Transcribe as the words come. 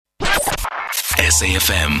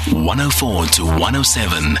SAFM 104 to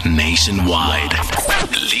 107 nationwide.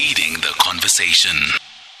 Leading the conversation.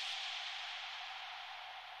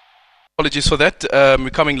 Apologies for that. We're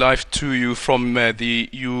coming live to you from the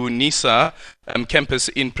UNISA campus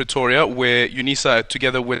in Pretoria, where UNISA,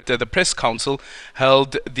 together with the Press Council,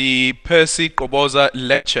 held the Percy Qoboza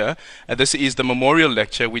lecture. This is the memorial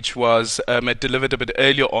lecture, which was delivered a bit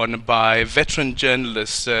earlier on by veteran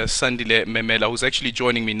journalist Sandile Memela, who's actually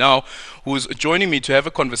joining me now, who's joining me to have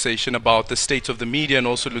a conversation about the state of the media and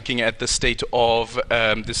also looking at the state of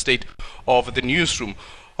the newsroom.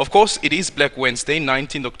 Of course, it is Black Wednesday,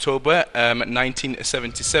 19th October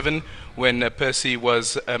 1977, when Percy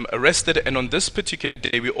was arrested. And on this particular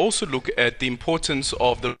day, we also look at the importance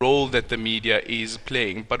of the role that the media is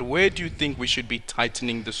playing. But where do you think we should be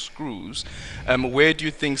tightening the screws? Where do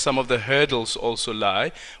you think some of the hurdles also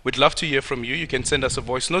lie? We'd love to hear from you. You can send us a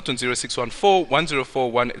voice note on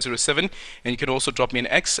 0614-104-107. And you can also drop me an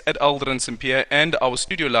X at Aldrin Simpier. And our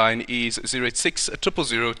studio line is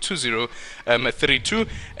 086-000-2032.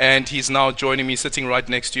 And he's now joining me, sitting right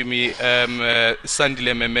next to me,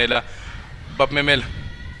 Sandile Memela. Bab Memela,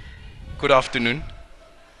 good afternoon.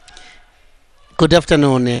 Good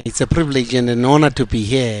afternoon. It's a privilege and an honor to be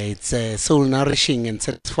here. It's soul nourishing and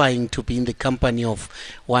satisfying to be in the company of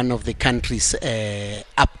one of the country's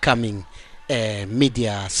upcoming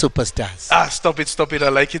media superstars. Stop it. I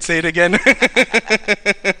like it. Say it again.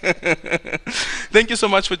 Thank you so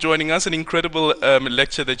much for joining us. An incredible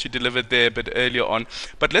lecture that you delivered there a bit earlier on.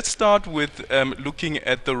 But let's start with looking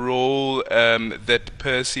at the role that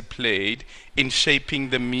Percy played in shaping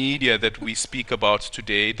the media that we speak about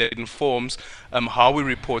today, that informs how we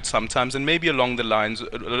report sometimes, and maybe along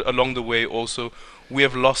the way also, we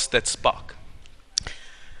have lost that spark.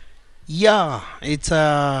 Yeah, it's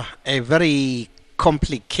a very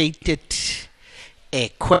complicated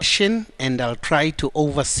question, and I'll try to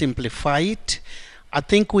oversimplify it. I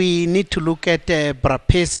think we need to look at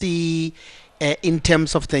Percy in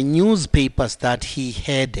terms of the newspapers that he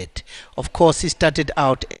headed. Of course, he started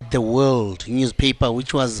out at the World newspaper,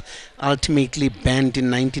 which was ultimately banned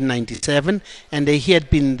in 1997, and he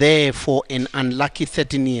had been there for an unlucky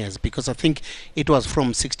 13 years, because I think it was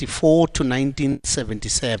from 64 to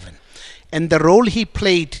 1977. And the role he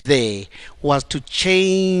played there was to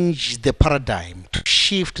change the paradigm, to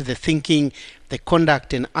shift the thinking, the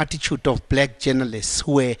conduct and attitude of black journalists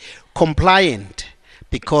who were compliant,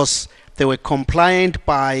 because they were compliant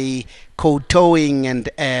by kowtowing and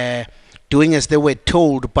doing as they were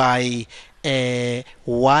told by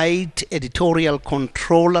white editorial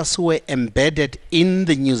controllers who were embedded in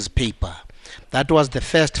the newspaper. That was the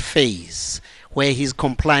first phase, where he's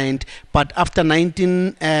compliant. But after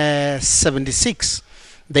 1976,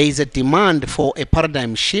 there is a demand for a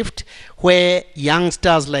paradigm shift, where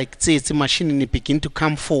youngsters like Tsitsi Mashinini begin to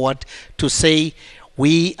come forward to say,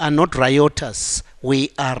 we are not rioters,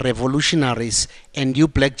 we are revolutionaries, and you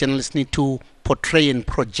black journalists need to portray and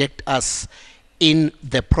project us in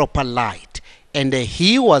the proper light. And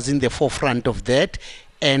he was in the forefront of that.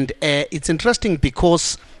 And it's interesting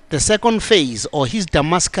because the second phase, or his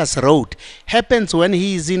Damascus Road, happens when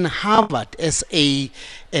he is in Harvard as a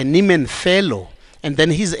Nieman Fellow, and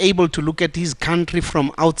then he's able to look at his country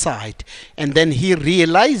from outside, and then he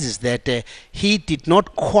realizes that he did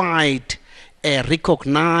not quite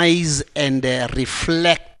recognize and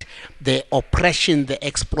reflect the oppression, the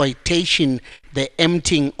exploitation, the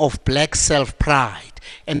emptying of black self-pride.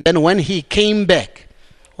 And then when he came back,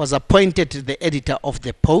 was appointed the editor of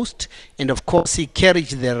the Post, and of course he carried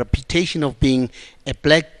the reputation of being a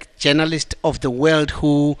black journalist of the world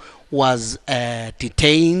who was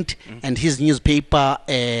detained and his newspaper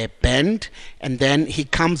banned. And then he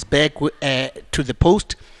comes back to the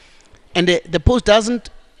Post, and the Post doesn't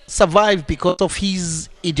survive because of his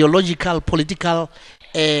ideological, political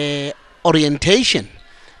orientation,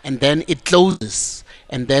 and then it closes.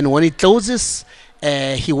 And then when it closes,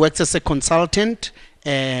 he works as a consultant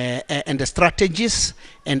and a strategist,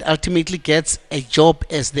 and ultimately gets a job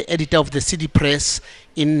as the editor of the City Press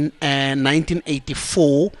in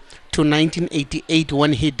 1984 to 1988,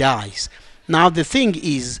 when he dies. Now the thing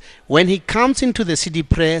is, when he comes into the City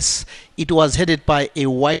Press, it was headed by a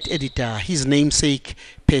white editor, his namesake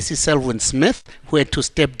Percy Smith, who had to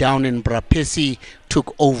step down, and Percy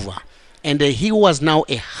took over. And he was now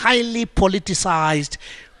a highly politicized,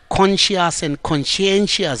 conscious and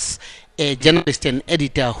conscientious journalist and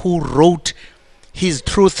editor who wrote his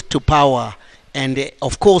Truth to Power. And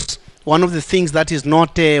of course, one of the things that is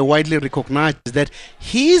not widely recognized is that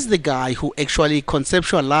he is the guy who actually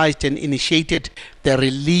conceptualized and initiated the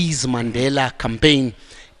Release Mandela campaign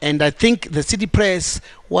And I think the City Press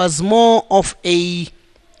was more of a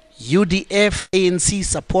UDF ANC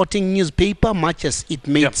supporting newspaper, much as it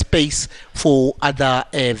made space for other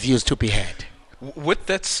views to be heard. With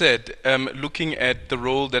that said, looking at the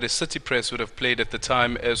role that a City Press would have played at the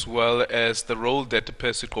time, as well as the role that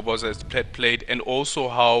Percy Qoboza has played, and also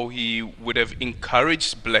how he would have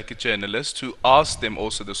encouraged black journalists to ask them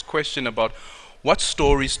also this question about what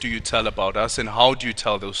stories do you tell about us, and how do you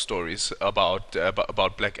tell those stories about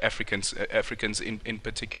black Africans in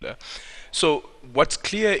particular. So what's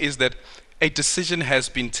clear is that a decision has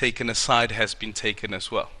been taken, a side has been taken as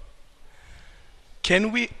well.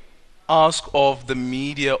 Can we ask of the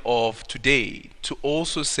media of today to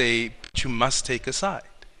also say, you must take a side?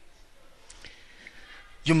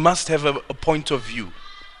 You must have a point of view.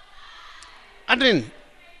 Adrian,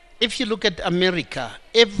 if you look at America,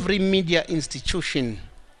 every media institution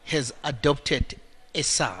has adopted a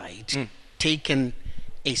side, taken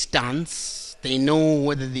a stance. They know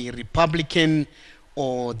whether they're Republican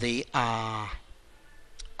or they are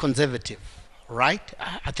conservative, right?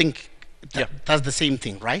 I think that's the same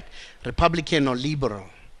thing, right? Republican or liberal,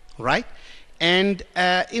 right? And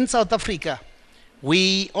in South Africa,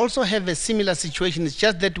 we also have a similar situation. It's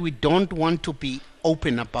just that we don't want to be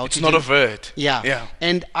open about it. It's not overt. Yeah.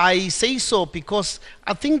 And I say so because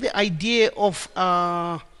I think the idea of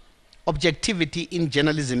objectivity in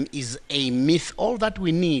journalism is a myth. All that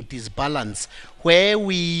we need is balance, where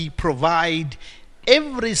we provide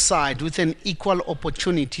every side with an equal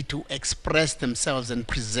opportunity to express themselves and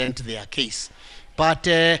present their case. But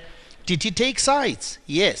did he take sides?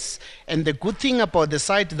 Yes. And the good thing about the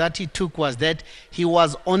side that he took was that he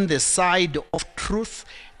was on the side of truth,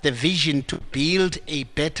 the vision to build a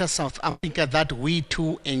better South Africa that we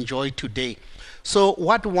too enjoy today. So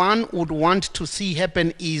what one would want to see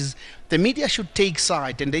happen is the media should take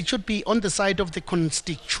side, and they should be on the side of the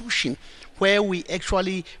Constitution, where we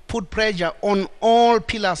actually put pressure on all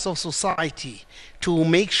pillars of society to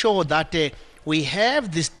make sure that we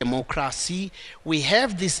have this democracy, we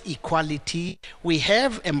have this equality, we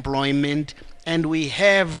have employment, and we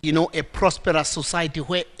have, a prosperous society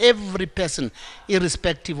where every person,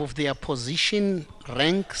 irrespective of their position,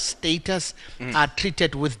 rank, status, are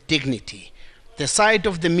treated with dignity. The side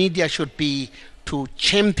of the media should be to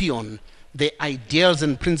champion the ideals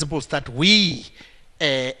and principles that we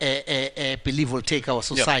believe will take our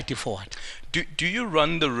society forward. Do you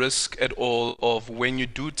run the risk at all of, when you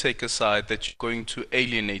do take a side, that you're going to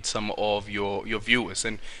alienate some of your viewers?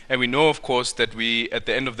 And we know, of course, that at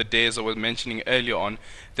the end of the day, as I was mentioning earlier on,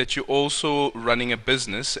 that you're also running a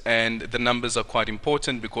business, and the numbers are quite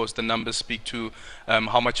important because the numbers speak to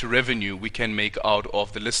how much revenue we can make out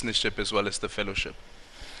of the listenership as well as the fellowship.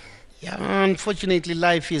 Yeah, unfortunately,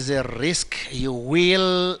 life is a risk. You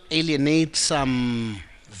will alienate some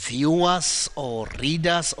viewers or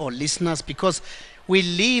readers or listeners because we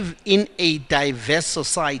live in a diverse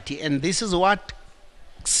society, and this is what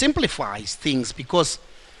simplifies things, because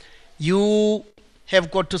you have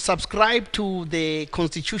got to subscribe to the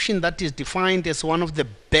Constitution that is defined as one of the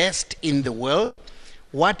best in the world.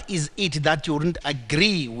 What is it that you wouldn't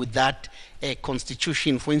agree with that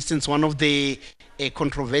Constitution? For instance, one of the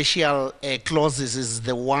controversial clauses is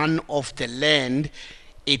the one of the land.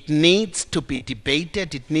 It needs to be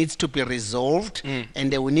debated, it needs to be resolved,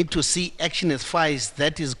 and we need to see action as far as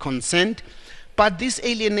that is concerned. But this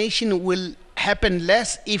alienation will happen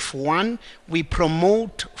less if, one, we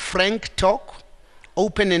promote frank talk,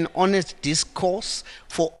 open and honest discourse,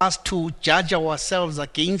 for us to judge ourselves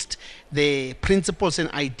against the principles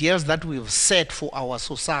and ideals that we've set for our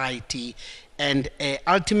society, and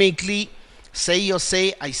ultimately, say your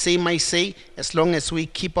say, I say my say, as long as we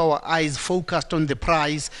keep our eyes focused on the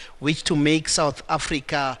prize, which to make South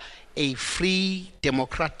Africa a free,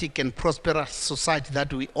 democratic, and prosperous society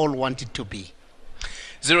that we all want it to be.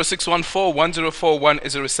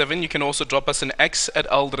 0614-104107. You can also drop us an X at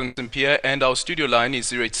Aldrin St. Pierre, and our studio line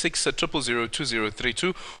is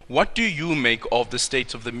 086-000-2032. What do you make of the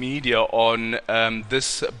state of the media on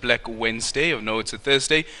this Black Wednesday? I know it's a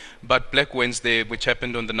Thursday, but Black Wednesday, which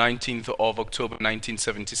happened on the 19th of October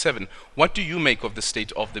 1977. What do you make of the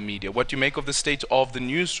state of the media? What do you make of the state of the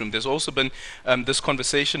newsroom? There's also been this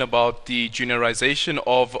conversation about the juniorization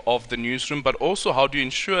of the newsroom, but also how do you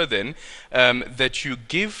ensure then that you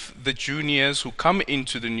give the juniors who come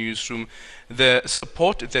into the newsroom the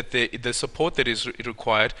support that is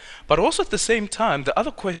required, but also at the same time, the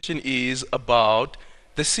other question is about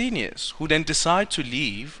the seniors who then decide to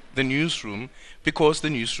leave the newsroom because the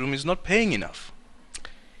newsroom is not paying enough.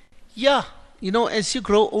 Yeah, as you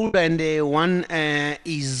grow older and one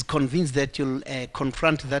is convinced that you'll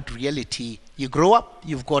confront that reality, You grow up,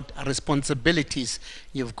 you've got responsibilities,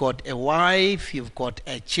 you've got a wife, you've got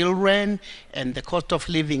children, and the cost of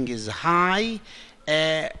living is high.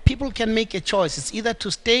 People can make a choice. It's either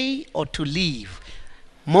to stay or to leave.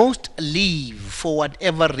 Most leave for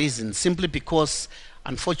whatever reason, simply because,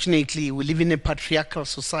 unfortunately, we live in a patriarchal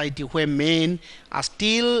society where men are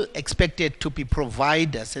still expected to be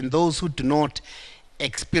providers, and those who do not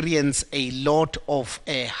experience a lot of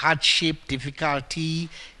hardship, difficulty,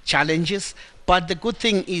 challenges. But the good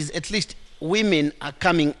thing is, at least women are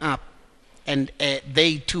coming up, and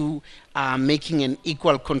they too are making an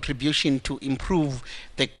equal contribution to improve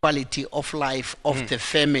the quality of life of the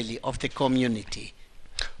family, of the community.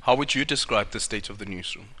 How would you describe the state of the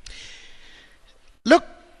newsroom? Look,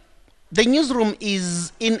 the newsroom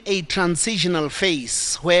is in a transitional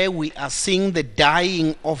phase where we are seeing the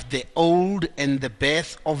dying of the old and the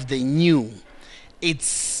birth of the new.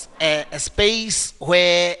 It's a space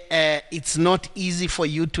where it's not easy for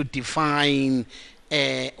you to define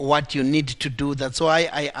what you need to do. That's why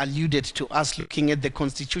I alluded to us looking at the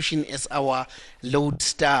Constitution as our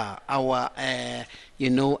lodestar, our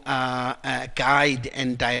guide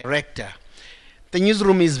and director. The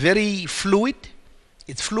newsroom is very fluid.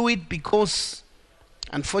 It's fluid because,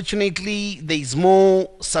 unfortunately, there is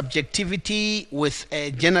more subjectivity with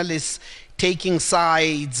journalists taking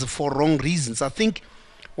sides for wrong reasons. I think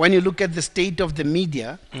when you look at the state of the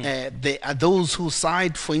media, there are those who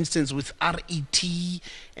side, for instance, with RET,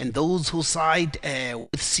 and those who side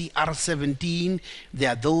with CR17. There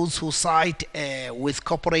are those who side with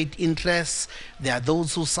corporate interests. There are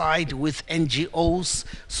those who side with NGOs.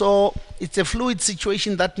 So it's a fluid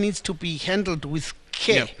situation that needs to be handled with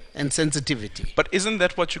care and sensitivity. But isn't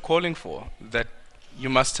that what you're calling for? That you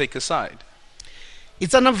must take a side?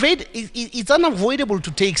 It's unavoidable to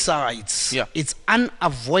take sides. Yeah. It's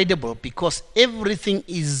unavoidable because everything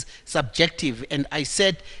is subjective. And I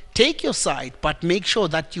said, take your side, but make sure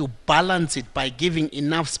that you balance it by giving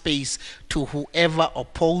enough space to whoever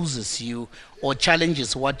opposes you or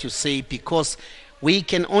challenges what you say, because we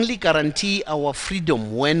can only guarantee our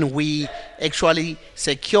freedom when we actually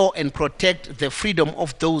secure and protect the freedom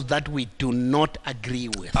of those that we do not agree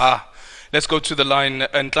with. Let's go to the line.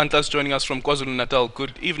 And Ntlanhla's joining us from KwaZulu-Natal.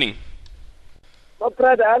 Good evening. My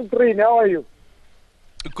brother Aldrin, how are you?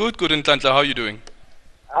 Good, Ntlanhla. How are you doing?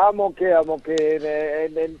 I'm okay.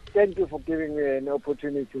 And thank you for giving me an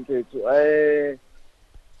opportunity to.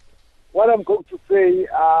 What I'm going to say,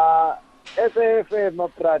 SAFM, my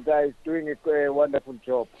brother, is doing a wonderful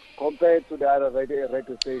job compared to the other radio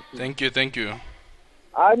stations. Thank you.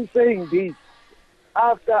 I'm saying this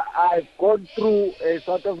after I've gone through a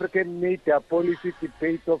South African media policy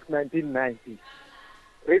debate of 1990,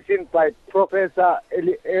 written by Professor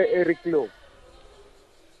Eric Lowe.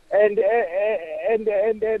 And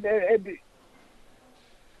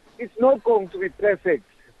it's not going to be perfect,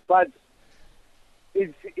 but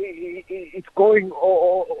it's going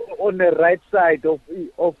on the right side of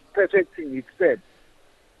perfecting itself.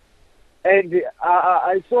 And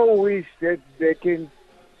I so wish that they can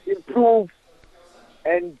improve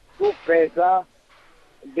and do better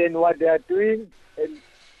than what they are doing,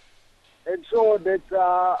 and so that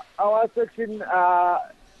our section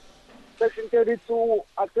 32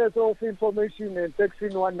 access of information and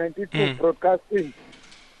section 192 broadcasting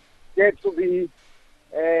get to be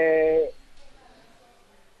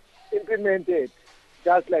implemented,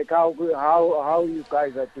 just like how you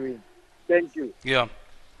guys are doing. Thank you. Yeah.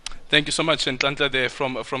 Thank you so much, Ntlanhla there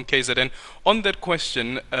from KZN. On that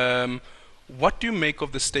question, what do you make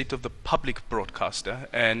of the state of the public broadcaster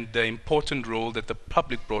and the important role that the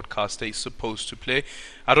public broadcaster is supposed to play?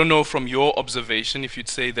 I don't know, from your observation, if you'd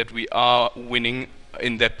say that we are winning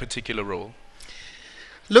in that particular role.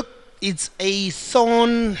 Look, it's a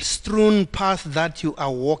thorn-strewn path that you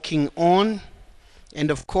are walking on.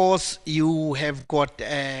 And of course, you have got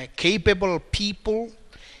capable people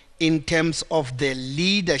in terms of the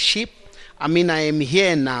leadership. I mean, I am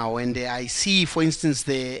here now and I see, for instance,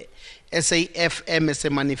 the SAFM as a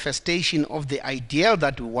manifestation of the ideal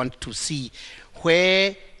that we want to see,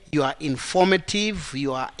 where you are informative,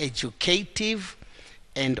 you are educative,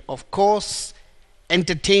 and of course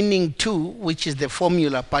entertaining too, which is the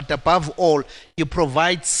formula. But above all, you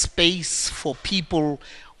provide space for people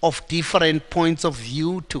of different points of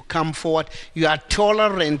view to come forward. You are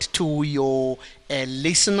tolerant to your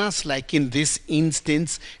listeners, like in this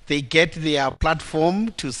instance, they get their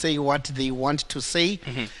platform to say what they want to say.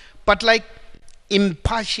 But like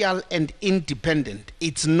impartial and independent,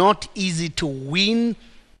 it's not easy to win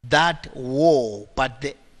that war, but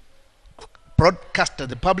the broadcaster,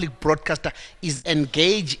 the public broadcaster, is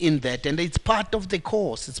engaged in that, and it's part of the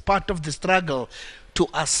course, it's part of the struggle to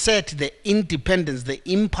assert the independence, the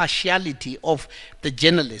impartiality of the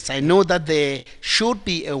journalists. I know that there should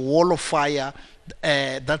be a wall of fire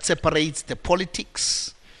that separates the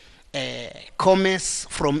politics, commerce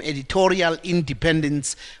from editorial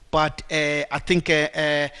independence, but I think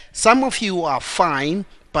some of you are fine,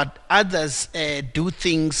 but others do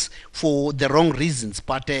things for the wrong reasons.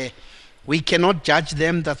 But we cannot judge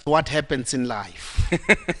them. That's what happens in life.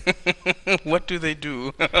 What do they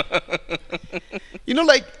do? You know,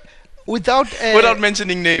 like without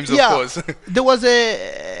mentioning names, yeah, of course. There was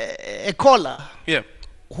a caller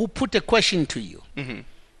who put a question to you.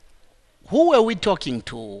 Who were we talking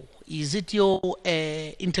to? Is it your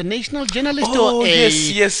international journalist or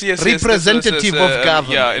yes, representative of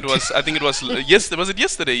government? Yeah, it was. I think it was. Yes, was it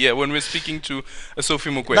yesterday? Yeah, when we were speaking to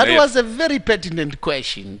Sophie Mukwena. That was a very pertinent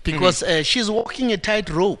question because she's walking a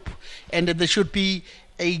tightrope, and there should be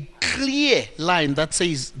a clear line that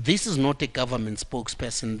says this is not a government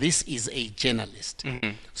spokesperson. This is a journalist.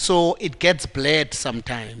 So it gets blurred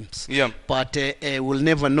sometimes. Yeah. But we'll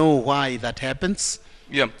never know why that happens.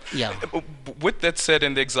 Yeah. Yeah. With that said,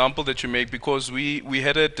 and the example that you make, because we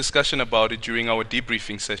had a discussion about it during our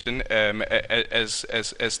debriefing session as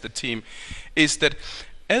the team, is that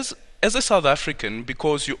as a South African,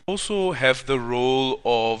 because you also have the role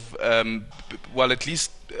of, well, at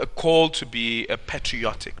least a call to be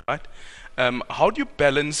patriotic, right? How do you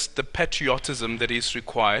balance the patriotism that is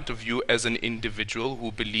required of you as an individual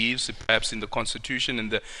who believes perhaps in the Constitution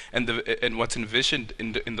and what's envisioned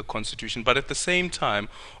in the Constitution, but at the same time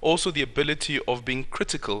also the ability of being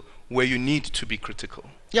critical where you need to be critical?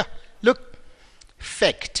 Yeah, look,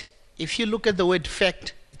 fact. If you look at the word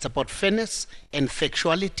fact, it's about fairness and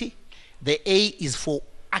factuality. The A is for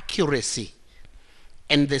accuracy,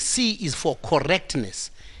 and the C is for correctness.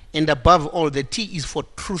 And above all, the T is for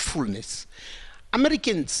truthfulness.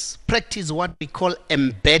 Americans practice what we call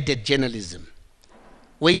embedded journalism,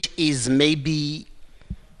 which is maybe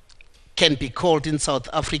can be called in South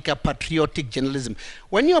Africa patriotic journalism.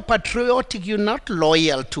 When you're patriotic, you're not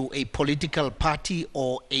loyal to a political party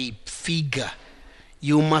or a figure.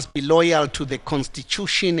 You must be loyal to the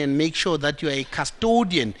Constitution and make sure that you're a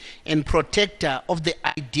custodian and protector of the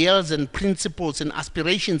ideals and principles and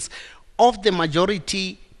aspirations of the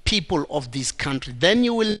majority people of this country. Then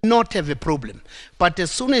you will not have a problem. But as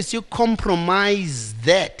soon as you compromise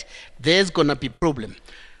that, there's going to be a problem.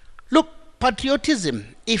 Look,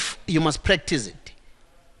 patriotism, if you must practice it,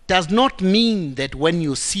 does not mean that when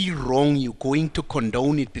you see wrong, you're going to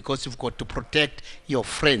condone it because you've got to protect your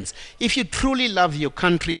friends. If you truly love your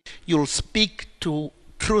country, you'll speak to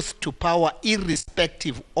truth to power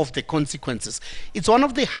irrespective of the consequences. It's one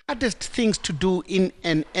of the hardest things to do in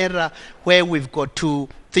an era where we've got to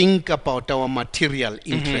think about our material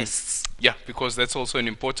interests. Yeah, because that's also an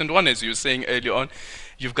important one. As you were saying earlier on,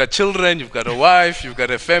 you've got children, you've got a wife, you've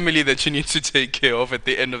got a family that you need to take care of at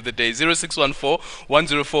the end of the day.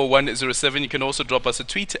 0614-104-107. You can also drop us a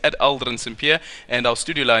tweet at Aldrin St-Pierre, and our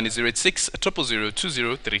studio line is 086 000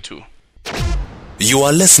 2032. You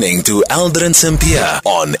are listening to Aldrin St-Pierre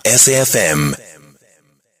on SAFM.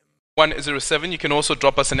 107. You can also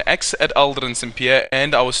drop us an X at Aldrin St-Pierre,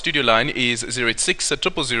 and our studio line is 086 000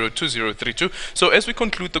 2032. So as we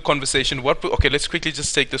conclude the conversation, okay, let's quickly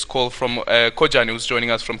just take this call from Kojani, who's joining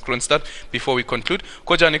us from Kroonstad before we conclude.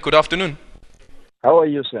 Kojani, good afternoon. How are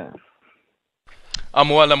you, sir? I'm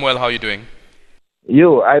well. How are you doing?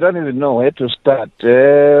 I don't even know where to start.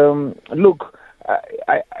 Look,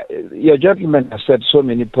 your gentleman has said so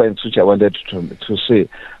many points which I wanted to say.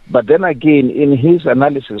 But then again, in his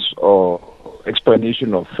analysis or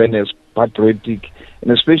explanation of fairness, patriotic,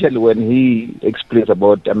 and especially when he explains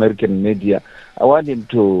about American media, I want him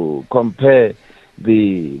to compare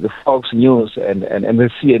the Fox News and the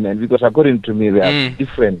CNN, because according to me, they are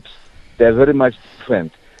different. They are very much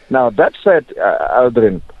different. Now, that said,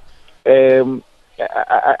 Aldrin,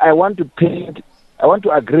 I want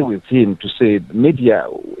to agree with him to say the media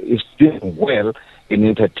is doing well in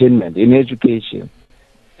entertainment, in education,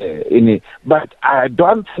 but I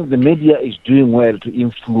don't think the media is doing well to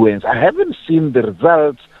influence. I haven't seen the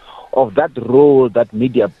results of that role that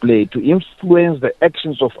media play to influence the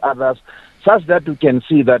actions of others, such that we can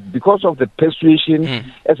see that because of the persuasion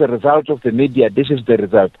as a result of the media, this is the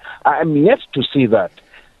result. I am yet to see that.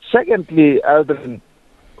 Secondly, Aldrin,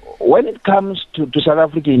 when it comes to South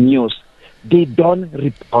African news, they don't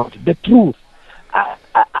report the truth.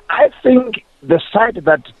 I think the side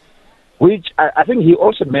that, which I think he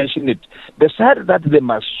also mentioned it, the side that they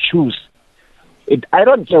must choose I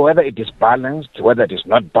don't care whether it is balanced, whether it is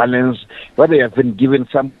not balanced, whether you have been given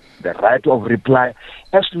the right of reply.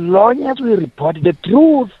 As long as we report the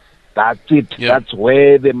truth, that's it. Yeah. That's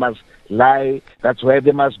where they must lie. That's where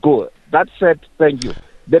they must go. That's it. Thank you.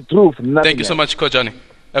 The truth. Thank you so much, Kojani.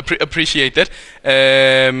 Appreciate that.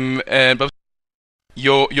 But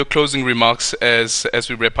your closing remarks as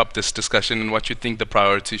we wrap up this discussion, and what you think the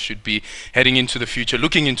priority should be heading into the future,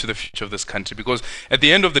 looking into the future of this country. Because at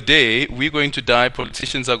the end of the day, we're going to die,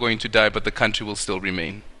 politicians are going to die, but the country will still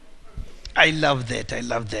remain. I love that. I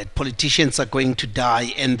love that. Politicians are going to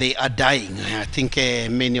die, and they are dying. I think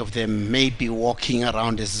many of them may be walking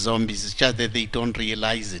around as zombies. It's just that they don't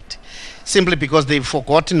realize it, simply because they've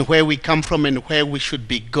forgotten where we come from and where we should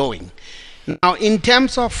be going. Now, in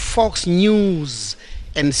terms of Fox News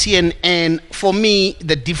and CNN, for me,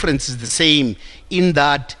 the difference is the same, in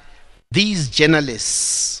that these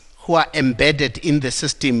journalists who are embedded in the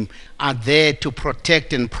system are there to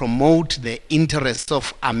protect and promote the interests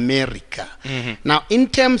of America. Now, in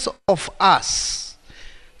terms of us,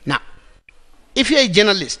 now, if you're a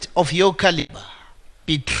journalist of your caliber,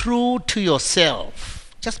 be true to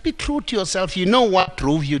yourself. Just be true to yourself. You know what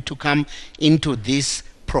drove you to come into this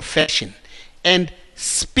profession. And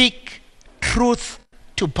speak truth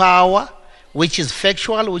to power, which is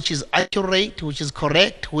factual, which is accurate, which is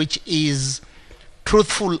correct, which is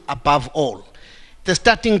truthful above all. The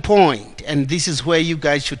starting point, and this is where you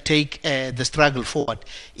guys should take the struggle forward,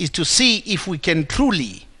 is to see if we can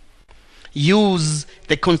truly use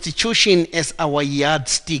the Constitution as our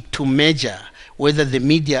yardstick to measure whether the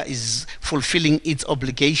media is fulfilling its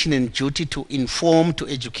obligation and duty to inform, to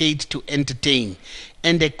educate, to entertain,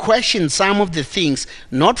 and question some of the things,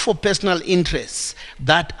 not for personal interests,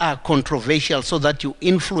 that are controversial, so that you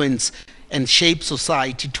influence and shape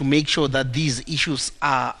society to make sure that these issues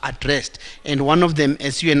are addressed. And one of them,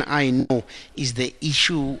 as you and I know, is the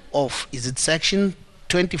issue of, is it Section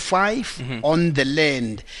 25 on the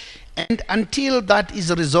land? And until that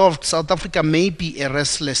is resolved, South Africa may be a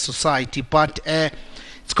restless society. But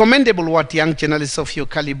it's commendable what young journalists of your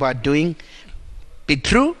caliber are doing. Be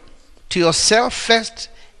true to yourself first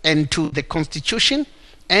and to the Constitution,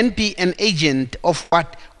 and be an agent of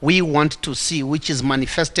what we want to see, which is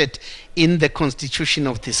manifested in the Constitution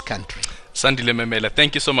of this country. Sandile Memela,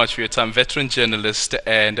 thank you so much for your time. Veteran journalist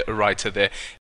and writer there.